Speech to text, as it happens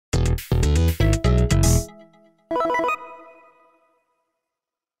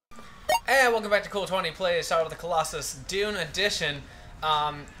welcome back to Cool20 Plays Shadow of the Colossus Dune Edition.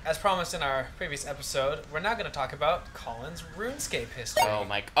 As promised in our previous episode, we're now going to talk about Colin's RuneScape history. Oh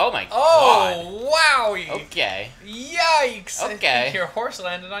my god. Oh, wow! Okay. Yikes! Okay. I think your horse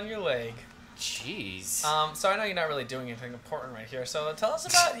landed on your leg. Jeez. So I know you're not really doing anything important right here, so tell us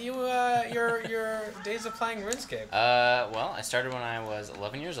about your days of playing RuneScape. Well, I started when I was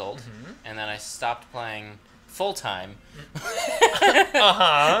 11 years old, and then I stopped playing full-time when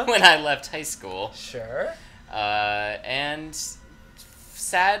I left high school. Sure. And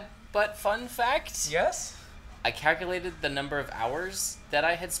sad but fun fact. Yes? I calculated the number of hours that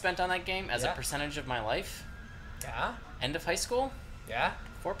I had spent on that game as a Yeah. percentage of my life. Yeah? End of high school, Yeah?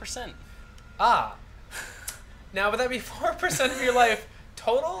 4%. Ah. Now, would that be 4% of your life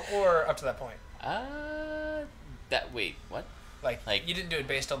total, or up to that point? Wait, what? Like, you didn't do it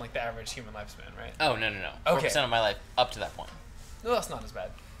based on, like, the average human lifespan, right? Oh, no. Okay. 4% of my life up to that point. No, that's not as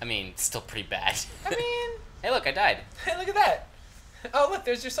bad. I mean, still pretty bad. I mean... Hey, look, I died. Hey, look at that. Oh, look,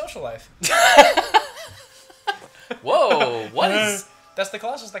 there's your social life. Whoa, what is... That's the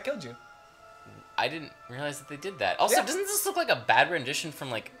Colossus that killed you. I didn't realize that they did that. Also, Yeah. doesn't this look like a bad rendition from,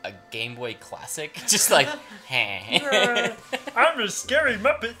 like, a Game Boy Classic? Just like, hey. I'm a scary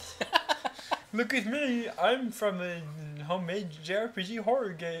Muppet. Look at me. I'm from a homemade JRPG horror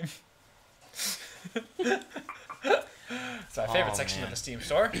game. It's my favorite section of the Steam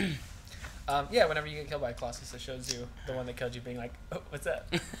store. Yeah, whenever you get killed by a Colossus, it shows you the one that killed you being like, oh, what's that?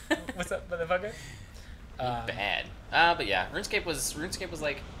 What's up, motherfucker? Bad. But yeah, RuneScape was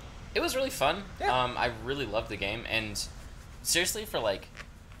like, it was really fun. Yeah. I really loved the game, and seriously, for like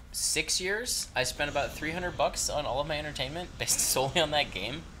 6 years, I spent about $300 on all of my entertainment based solely on that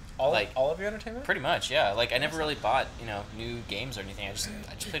game. All of your entertainment? Pretty much, yeah. Like, I never really bought, new games or anything. I just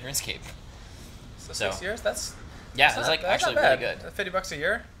played RuneScape. So 6 years? That's Yeah, it was like actually really good. $50 a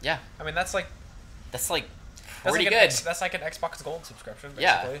year? Yeah. I mean, that's like pretty good. That's like an Xbox Gold subscription,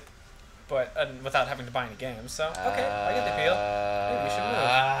 basically. Yeah. But without having to buy any games. So, okay, I get the appeal. Maybe we should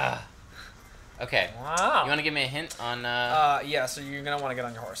move. Okay. Wow. You want to give me a hint on... Yeah, so you're going to want to get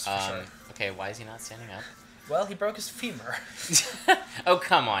on your horse, for sure. Okay, why is he not standing up? Well, he broke his femur. Oh,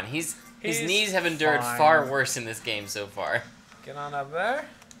 come on. His knees have endured far worse in this game so far. Get on up there.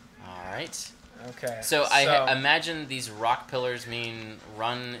 All right. Okay. So I imagine these rock pillars mean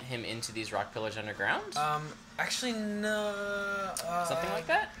run him into these rock pillars underground? Actually, no. Something like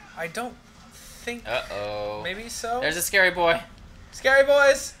that? I don't think... Uh-oh. Maybe so? There's a scary boy. Scary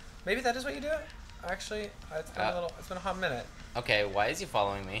boys! Maybe that is what you do? Actually, it's been a hot minute. Okay, why is he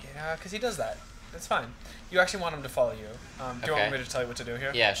following me? Yeah, because he does that. It's fine. You actually want him to follow you. Do you want me to tell you what to do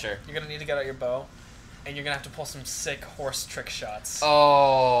here? Yeah, sure. You're going to need to get out your bow, and you're going to have to pull some sick horse trick shots.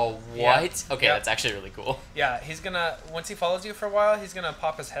 Oh, what? Yeah. Okay, Yep. that's actually really cool. Yeah, he's going to... Once he follows you for a while, he's going to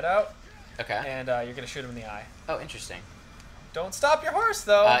pop his head out, Okay. and you're going to shoot him in the eye. Oh, interesting. Don't stop your horse,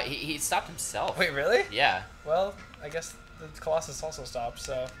 though! He stopped himself. Wait, really? Yeah. Well, I guess the Colossus also stopped,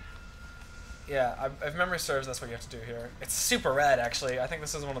 so... Yeah, if memory serves, that's what you have to do here. It's super red, actually. I think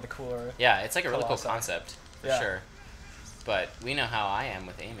this is one of the cooler... Yeah, it's like a really cool Colossi. concept, for Yeah. But we know how I am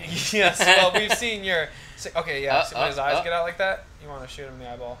with aiming. Yes, well, we've seen your... Okay, yeah, see when his eyes oh. get out like that? You want to shoot him in the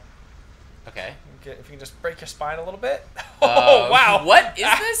eyeball. Okay. If you can just break your spine a little bit. Oh, wow! What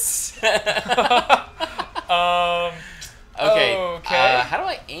is this? Okay. Okay. How do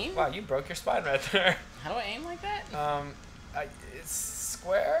I aim? Wow, you broke your spine right there. How do I aim like that? It's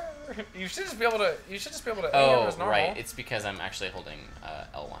square. You should just be able to. You should just be able to aim Oh, as normal. right. It's because I'm actually holding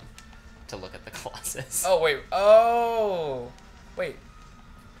L1 to look at the Colossus. Oh wait. Oh, wait.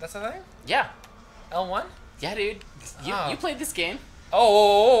 That's the thing. Yeah. L1. Yeah, dude. You played this game.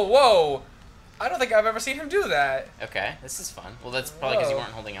 Oh, whoa! I don't think I've ever seen him do that. Okay, this is fun. Well, that's probably because you Whoa.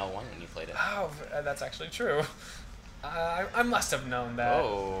 weren't holding L1 when you played it. Oh, that's actually true. I must have known that.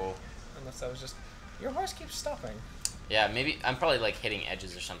 Oh. Unless I was just... Your horse keeps stopping. Yeah, maybe I'm probably like hitting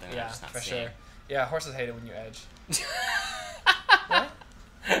edges or something that I'm just not for seeing. sure. Yeah, horses hate it when you edge. What?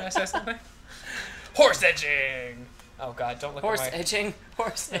 Did I say something? Horse edging! Oh god, don't look Horse at my... edging.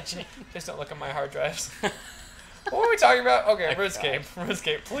 Horse edging. Please don't look at my hard drives. What were we talking about? Okay, Oh, RuneScape.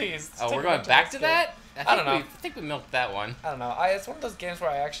 RuneScape, please. Oh, Take we're me going back to RuneScape. that? I don't know. I think we milked that one. I don't know. It's one of those games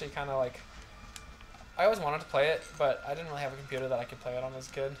where I actually kind of like... I always wanted to play it, but I didn't really have a computer that I could play it on as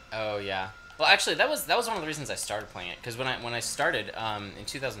a kid. Oh yeah. Well, actually, that was one of the reasons I started playing it. Because when I started in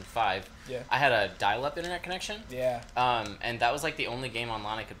 2005, Yeah. I had a dial-up internet connection. Yeah. And that was like the only game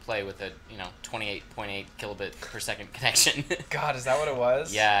online I could play with a 28.8 kilobit per second connection. God, is that what it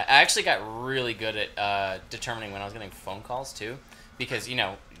was? Yeah, I actually got really good at determining when I was getting phone calls too, because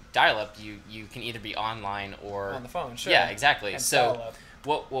dial-up you can either be online or On the phone, sure. Yeah, exactly. And So dial-up.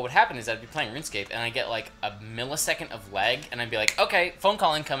 what would happen is I'd be playing RuneScape and I'd get like a millisecond of lag and I'd be like, okay, phone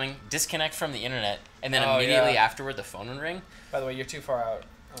call incoming, disconnect from the internet, and then immediately afterward the phone would ring. By the way, you're too far out.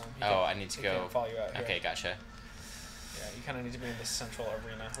 I need to go. Can't follow you out here. Okay, gotcha. Yeah, you kind of need to be in the central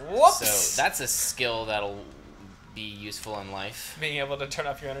arena. Whoops! So that's a skill that'll be useful in life. Being able to turn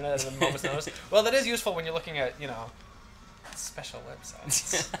off your internet at a moment's notice. Well, that is useful when you're looking at, special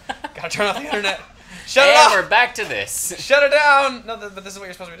websites. Gotta turn off the internet. Shut it off! And we're back to this. Shut it down! No, but this is what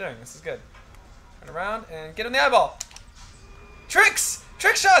you're supposed to be doing. This is good. Turn around and get in the eyeball. Tricks!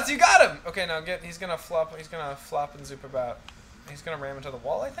 Trick shots! You got him! Okay, now he's gonna flop. He's gonna flop and zoop about. He's gonna ram into the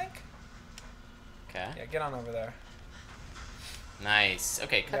wall, I think. Okay. Yeah, get on over there. Nice.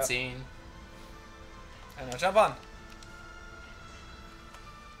 Okay, cutscene. And now jump on.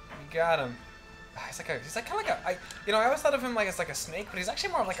 You got him. He's like kind of like a. I always thought of him like as like a snake, but he's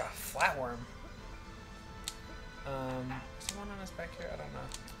actually more of like a flatworm. Is there one on his back here? I don't know.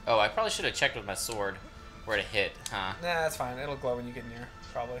 Oh, I probably should have checked with my sword where to hit, huh? Nah, that's fine. It'll glow when you get near,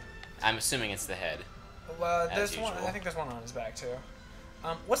 probably. I'm assuming it's the head. Well, there's one. I think there's one on his back too.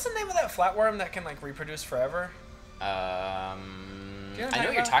 What's the name of that flatworm that can like reproduce forever? I know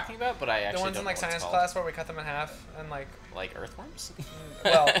what you're talking about, but I actually the ones don't in like know what it's science class where we cut them in half and like earthworms.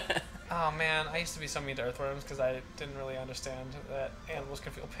 Well, oh man, I used to be so mean to earthworms because I didn't really understand that animals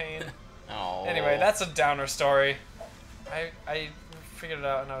can feel pain. Oh. Anyway, that's a downer story. I figured it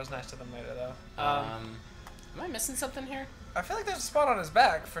out and I was nice to them later though. Am I missing something here? I feel like there's a spot on his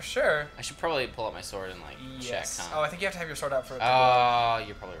back for sure. I should probably pull out my sword and like check. Huh? Oh, I think you have to have your sword out for it. Oh,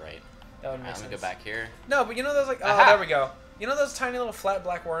 you're probably right. That would make sense. sense. Let me go back here. No, but those like there we go. You know those tiny little flat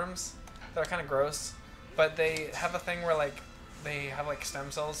black worms that are kind of gross, but they have a thing where like they have like stem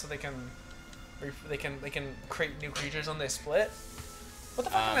cells so they can create new creatures when they split. What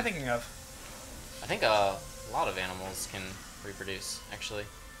the fuck am I thinking of? I think a lot of animals can reproduce, actually.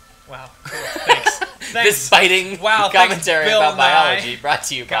 Wow, cool. Thanks. This biting commentary about biology brought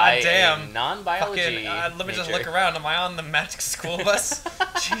to you by a non-biology let me just look around. Am I on the magic school bus?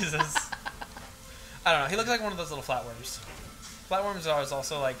 Jesus. I don't know. He looks like one of those little flatworms. Flatworms are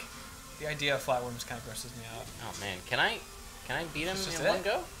also like, the idea of flatworms kind of grosses me out. Oh man, can I beat him in one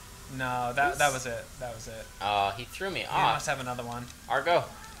go? No, that was it. That was it. He threw me off. He must have another one. Argo,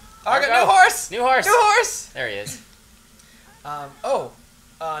 new horse! New horse! New horse! There he is.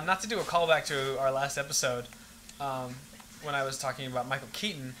 Not to do a callback to our last episode, when I was talking about Michael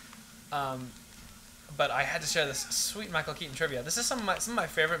Keaton, but I had to share this sweet Michael Keaton trivia. This is some of my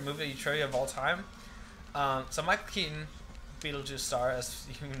favorite movie trivia of all time. So Michael Keaton, Beetlejuice star, as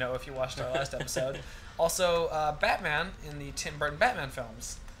you know if you watched our last episode. Also, Batman in the Tim Burton Batman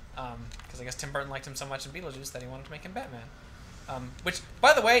films. Because I guess Tim Burton liked him so much in Beetlejuice that he wanted to make him Batman. Which,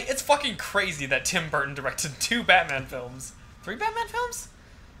 by the way, it's fucking crazy that Tim Burton directed 2 Batman films. 3 Batman films?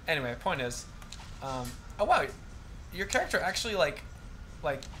 Anyway, point is, oh wow, your character actually like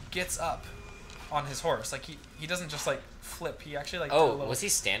gets up on his horse. Like he doesn't just like flip. He actually like. Oh, was he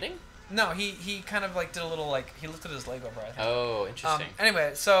standing? No, he kind of like did a little like he lifted his leg over. I think. Oh, interesting.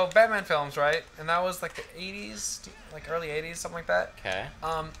 Anyway, so Batman films, right? And that was like the 80s, like early 80s, something like that. Okay.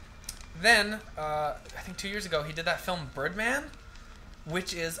 Then I think 2 years ago he did that film Birdman,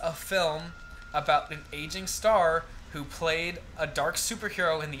 which is a film about an aging star who played a dark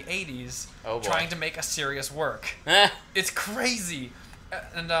superhero in the 80s, trying to make a serious work. It's crazy.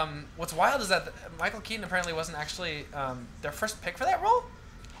 And what's wild is that Michael Keaton apparently wasn't actually their first pick for that role.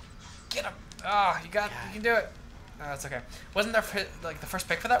 Get him! You can do it. That's okay. Wasn't their the first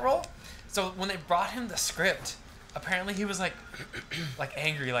pick for that role? So when they brought him the script, apparently he was like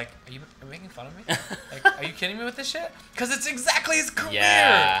angry. Like, are you making fun of me? Like, are you kidding me with this shit? Because it's exactly his career.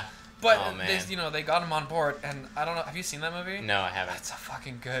 Yeah. But they got him on board, and I don't know. Have you seen that movie? No, I haven't. It's a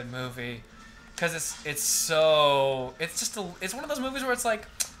fucking good movie, because it's one of those movies where it's like,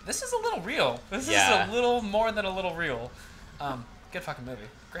 this is a little real. This is a little more than a little real. Good fucking movie.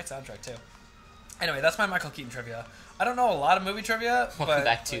 Great soundtrack too. Anyway, that's my Michael Keaton trivia. I don't know a lot of movie trivia. Welcome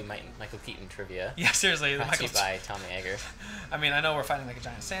back to Michael Keaton trivia. Yeah, seriously. Brought to you by Tommy Egger. I mean, I know we're fighting like a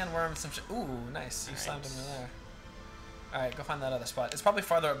giant sandworm. Some shit. Ooh, nice. You slammed him in there. All right, go find that other spot. It's probably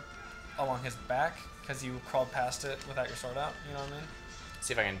farther along his back because you crawled past it without your sword out. You know what I mean?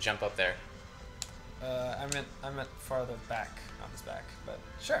 See if I can jump up there. I meant farther back on his back, but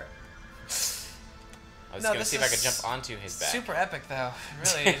sure. I was gonna see if I could jump onto his back. Super epic though.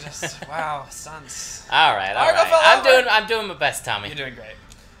 Really, just wow, stunts. All right. I'm doing my best, Tommy. You're doing great.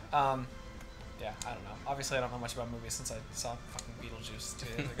 Yeah, I don't know. Obviously, I don't know much about movies since I saw fucking Beetlejuice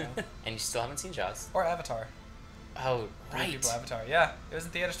 2 years ago. And you still haven't seen Jaws? Or Avatar. Oh, right. People Avatar. Yeah, it was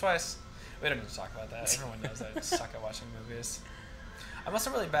in theaters twice. We don't need to talk about that. Everyone knows I suck at watching movies. I'm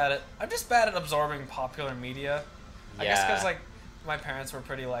also really bad at. I'm just bad at absorbing popular media. I guess because like my parents were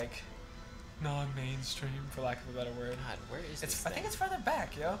pretty like non-mainstream, for lack of a better word. God, where is this I think it's further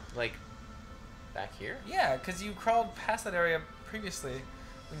back, yo. Like, back here? Yeah, because you crawled past that area previously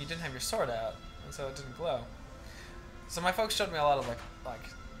when you didn't have your sword out, and so it didn't glow. So my folks showed me a lot of like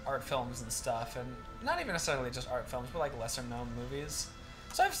art films and stuff, and not even necessarily just art films, but like lesser known movies.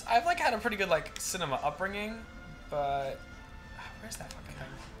 So I've like had a pretty good like cinema upbringing, but where's that fucking thing?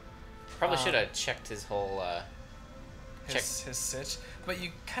 Probably should have checked his whole. His sitch, but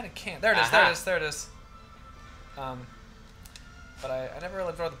you kind of can't. There it is. There it is. But I never really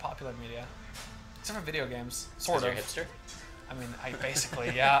absorbed the popular media, except for video games. Sort of. You're a hipster. I mean, I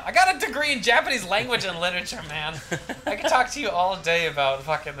basically, yeah. I got a degree in Japanese language and literature, man. I could talk to you all day about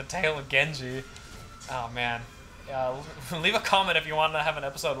fucking the Tale of Genji. Oh, man. Yeah, leave a comment if you want to have an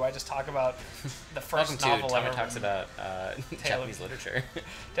episode where I just talk about the first novel ever. Tommy talks about Japanese literature.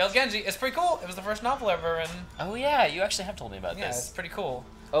 Tale of Genji. It's pretty cool. It was the first novel ever written. Oh, yeah. You actually have told me about this. Yeah, it's pretty cool.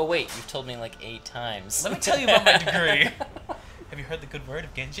 Oh, wait. You've told me like 8 times. Let me tell you about my degree. Have you heard the good word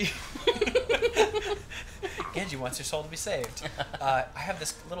of Genji? Genji wants your soul to be saved. I have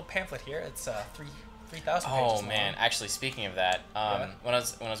this little pamphlet here. It's 3,000 pages long. Oh man! Actually, speaking of that, when I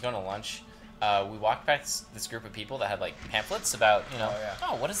was going to lunch, we walked past this group of people that had like pamphlets about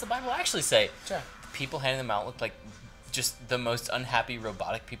what does the Bible actually say? Sure. People handing them out looked like just the most unhappy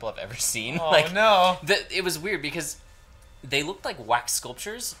robotic people I've ever seen. Oh like, no! It was weird because they looked like wax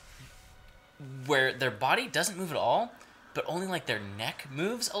sculptures, where their body doesn't move at all. But only like their neck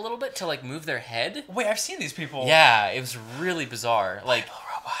moves a little bit to like move their head. Wait, I've seen these people. Yeah, it was really bizarre. Like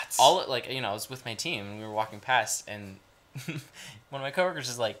robots. I was with my team and we were walking past, and one of my coworkers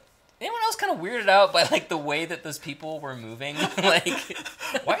is like, anyone else kind of weirded out by like the way that those people were moving? Like,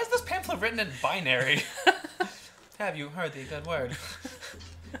 why is this pamphlet written in binary? Have you heard the good word?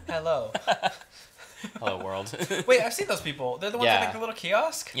 Hello. Hello world. Wait, I've seen those people. They're the ones that make the little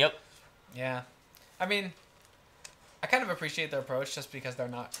kiosk. Yep. Yeah, I mean, I kind of appreciate their approach just because they're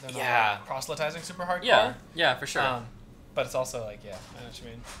not like, proselytizing super hardcore. Yeah, for sure. But it's also like, yeah, I know what you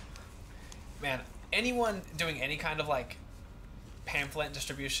mean. Man, anyone doing any kind of like pamphlet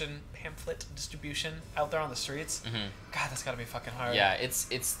distribution out there on the streets, God, that's gotta be fucking hard. Yeah,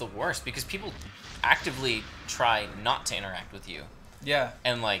 it's the worst because people actively try not to interact with you. Yeah.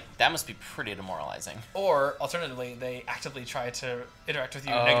 And like that must be pretty demoralizing. Or alternatively, they actively try to interact with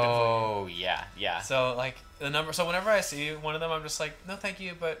you negatively. Oh yeah. So like so whenever I see one of them, I'm just like, no, thank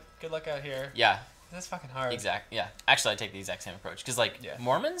you, but good luck out here. Yeah. That's fucking hard. Exactly. Yeah. Actually, I take the exact same approach because like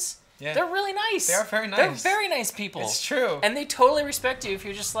Mormons, they're really nice. They are very nice. They're very nice people. It's true. And they totally respect you if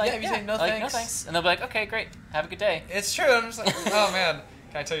you're just like, if you say no thanks. No thanks, and they'll be like, okay, great, have a good day. It's true. I'm just like, oh man,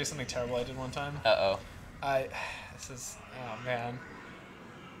 can I tell you something terrible I did one time? Oh man.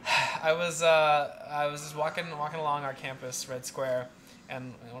 I was just walking along our campus, Red Square,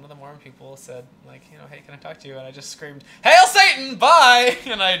 and one of the Mormon people said, like, hey, can I talk to you? And I just screamed, "Hail Satan! Bye!"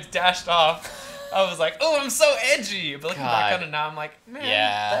 And I dashed off. I was like, oh, I'm so edgy. But looking back on it now, I'm like, man,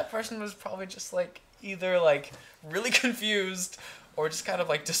 that person was probably just like either like really confused or just kind of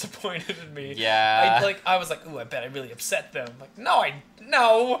like disappointed in me. Yeah. I was like, ooh, I bet I really upset them. Like, no.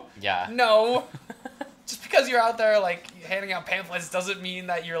 Yeah. No. Just because you're out there like handing out pamphlets doesn't mean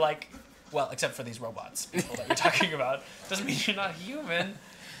that you're like, well, except for these robots people that you're talking about, doesn't mean you're not human.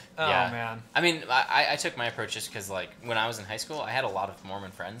 Oh man. I mean, I took my approach just because like when I was in high school, I had a lot of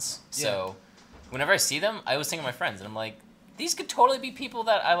Mormon friends. So whenever I see them, I always think of my friends, and I'm like, these could totally be people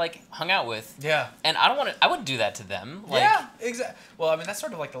that I like hung out with. Yeah. And I wouldn't do that to them. Like, yeah, exactly. Well, I mean, that's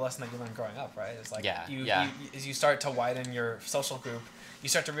sort of like the lesson that you learn growing up, right? It's like as you start to widen your social group, you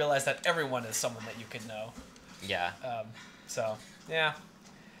start to realize that everyone is someone that you could know. Yeah. So, yeah.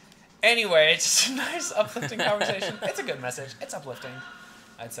 Anyway, it's just a nice, uplifting conversation. It's a good message. It's uplifting,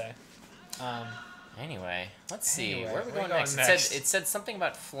 I'd say. Anyway, let's see. Where are we going next? It said something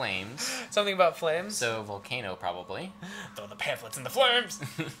about flames. Something about flames? So, volcano, probably. Throw the pamphlets in the flames!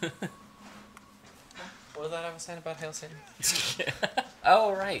 What was that I was saying about Hail Satan?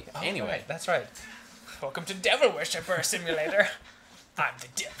 Oh, right. Anyway. Right. That's right. Welcome to Devil Worshipper Simulator. I'm the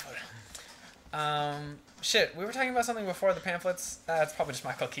devil. Shit, we were talking about something before the pamphlets. It's probably just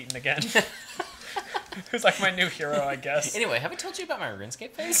Michael Keaton again. Who's like my new hero, I guess. Anyway, have I told you about my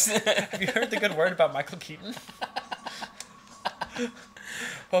RuneScape face? Have you heard the good word about Michael Keaton?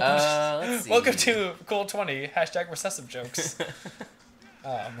 Welcome to Cool20, # recessive jokes.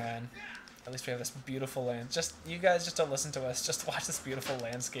 Oh, man. At least we have this beautiful land. Just you guys just don't listen to us. Just watch this beautiful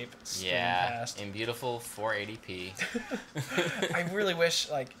landscape stream past. In beautiful 480p. I really wish,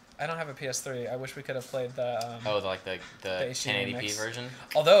 like, I don't have a PS3. I wish we could have played the. Like the HD 1080p mix. version.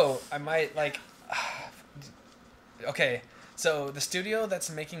 Although I might like. Okay, so the studio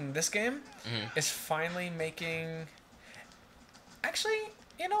that's making this game is finally making. Actually,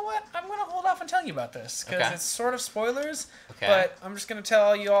 you know what? I'm gonna hold off on telling you about this because it's sort of spoilers. Okay. But I'm just gonna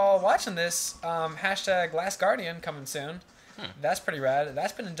tell you all watching this. Hashtag Last Guardian coming soon. That's pretty rad.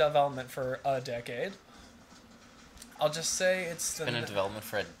 That's been in development for a decade. I'll just say it's been in development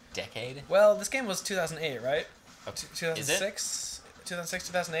for a decade. Well, this game was 2008, right? Okay. 2006, 2006,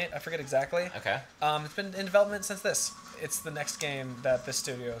 2008. I forget exactly. Okay. It's been in development since this. It's the next game that this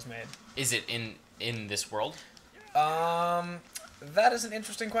studio has made. Is it in this world? That is an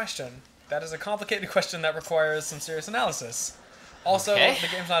interesting question. That is a complicated question that requires some serious analysis. Also, the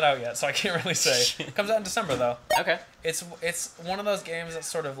game's not out yet, so I can't really say. It comes out in December, though. Okay. It's one of those games that's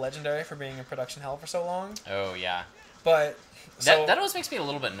sort of legendary for being in production hell for so long. Oh, yeah. But that always makes me a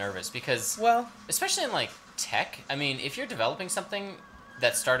little bit nervous because, well, especially in like tech. I mean, if you're developing something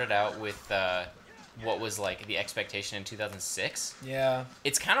that started out with what was like the expectation in 2006, yeah,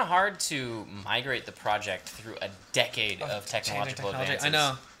 it's kind of hard to migrate the project through a decade of technological advances.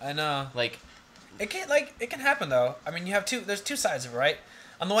 I know. Like, it can happen though. I mean, there's two sides of it, right?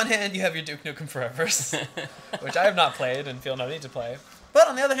 On the one hand, you have your Duke Nukem Forevers, which I have not played and feel no need to play. But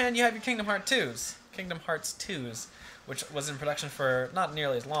on the other hand, you have your Kingdom Hearts 2s, which was in production for not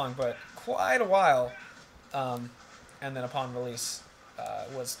nearly as long, but quite a while. And then upon release,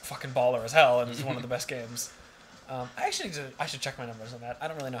 was fucking baller as hell, and was one of the best games. I should check my numbers on that. I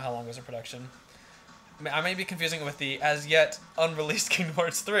don't really know how long it was in production. I may be confusing it with the as yet unreleased Kingdom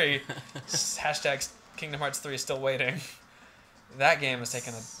Hearts 3. Hashtag Kingdom Hearts 3 is still waiting. That game has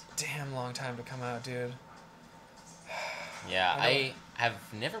taken a damn long time to come out, dude. Yeah, I have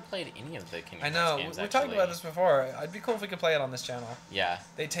never played any of the Kingdom Hearts games. We talked about this before. It'd be cool if we could play it on this channel. Yeah.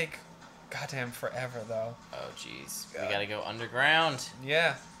 They take goddamn forever, though. Oh, jeez. We gotta go underground.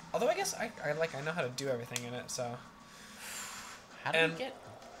 Yeah. Although I guess I know how to do everything in it, so. How do we get...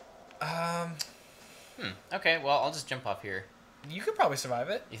 Okay, well, I'll just jump off here. You could probably survive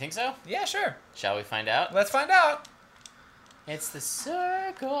it. You think so? Yeah, sure. Shall we find out? Let's find out. It's the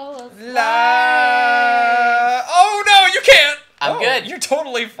circle of life. Oh, no, you can't. I'm good. You're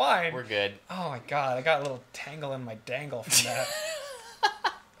totally fine. We're good. Oh, my God. I got a little tangle in my dangle from that.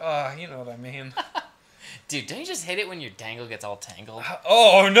 Oh, you know what I mean. Dude, don't you just hate it when your dangle gets all tangled?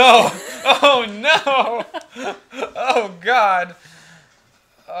 Oh, no. Oh, no. Oh, God.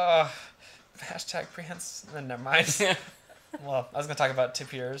 Hashtag prehensile. Never mind. Well, I was going to talk about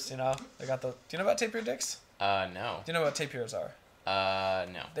tapirs, you know. They got the... Do you know about tapir dicks? No. Do you know what tapirs are?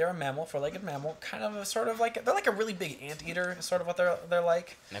 No. They're a mammal, four-legged mammal, kind of sort of like... They're like a really big anteater, is sort of what they're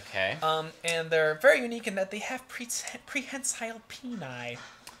like. Okay. And they're very unique in that they have prehensile peni.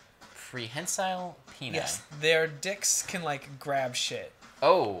 Prehensile peni? Yes. Their dicks can, like, grab shit.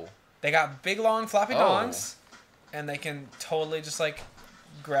 Oh. They got big, long, floppy dongs, and they can totally just, like,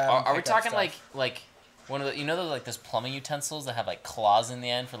 grab Are we talking, stuff. like... One of the, you know, those like those plumbing utensils that have like claws in the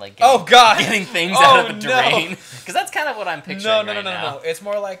end for like getting things out of a drain? Because that's kind of what I'm picturing. No. It's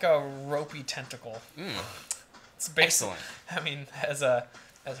more like a ropey tentacle. It's excellent. I mean, as a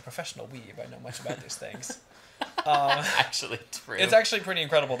professional weeb, I know much about these things. Actually, true. It's actually pretty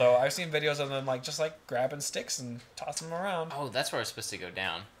incredible, though. I've seen videos of them like just like grabbing sticks and tossing them around. Oh, that's where it's supposed to go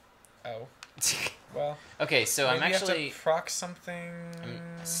down. Oh. Well. Okay, so I'm actually. You have to proc something. I'm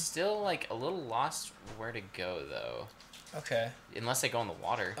still like a little lost where to go though. Okay. Unless I go in the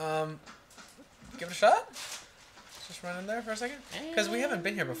water. Give it a shot. Just run in there for a second. Because we haven't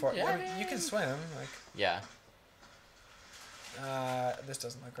been here before. Yeah. I mean, you can swim. Like. Yeah. This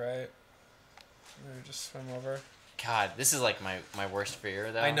doesn't look right. Maybe just swim over. God, this is like my worst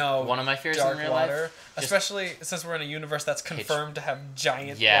fear, though. I know. One of my fears dark in real water, life. Especially since we're in a universe that's confirmed to have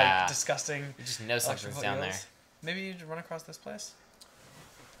giant, like, disgusting... You just know something's down there. Maybe you run across this place?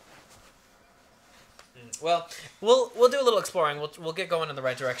 Well, we'll do a little exploring. We'll get going in the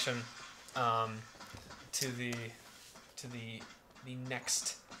right direction to the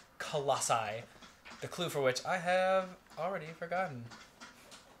next Colossi, the clue for which I have already forgotten.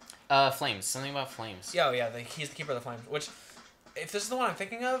 Flames. Something about flames. Yeah, he's the keeper of the flames. Which, if this is the one I'm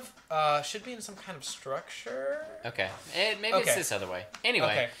thinking of, should be in some kind of structure. Okay. Maybe it's this other way.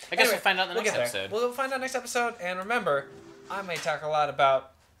 Anyway, I guess we'll find out in the next episode. We'll find out next episode. And remember, I may talk a lot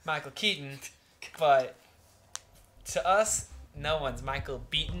about Michael Keaton, but to us, no one's Michael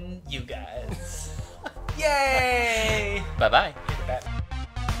beating you guys. Yay! Bye-bye. Look at that.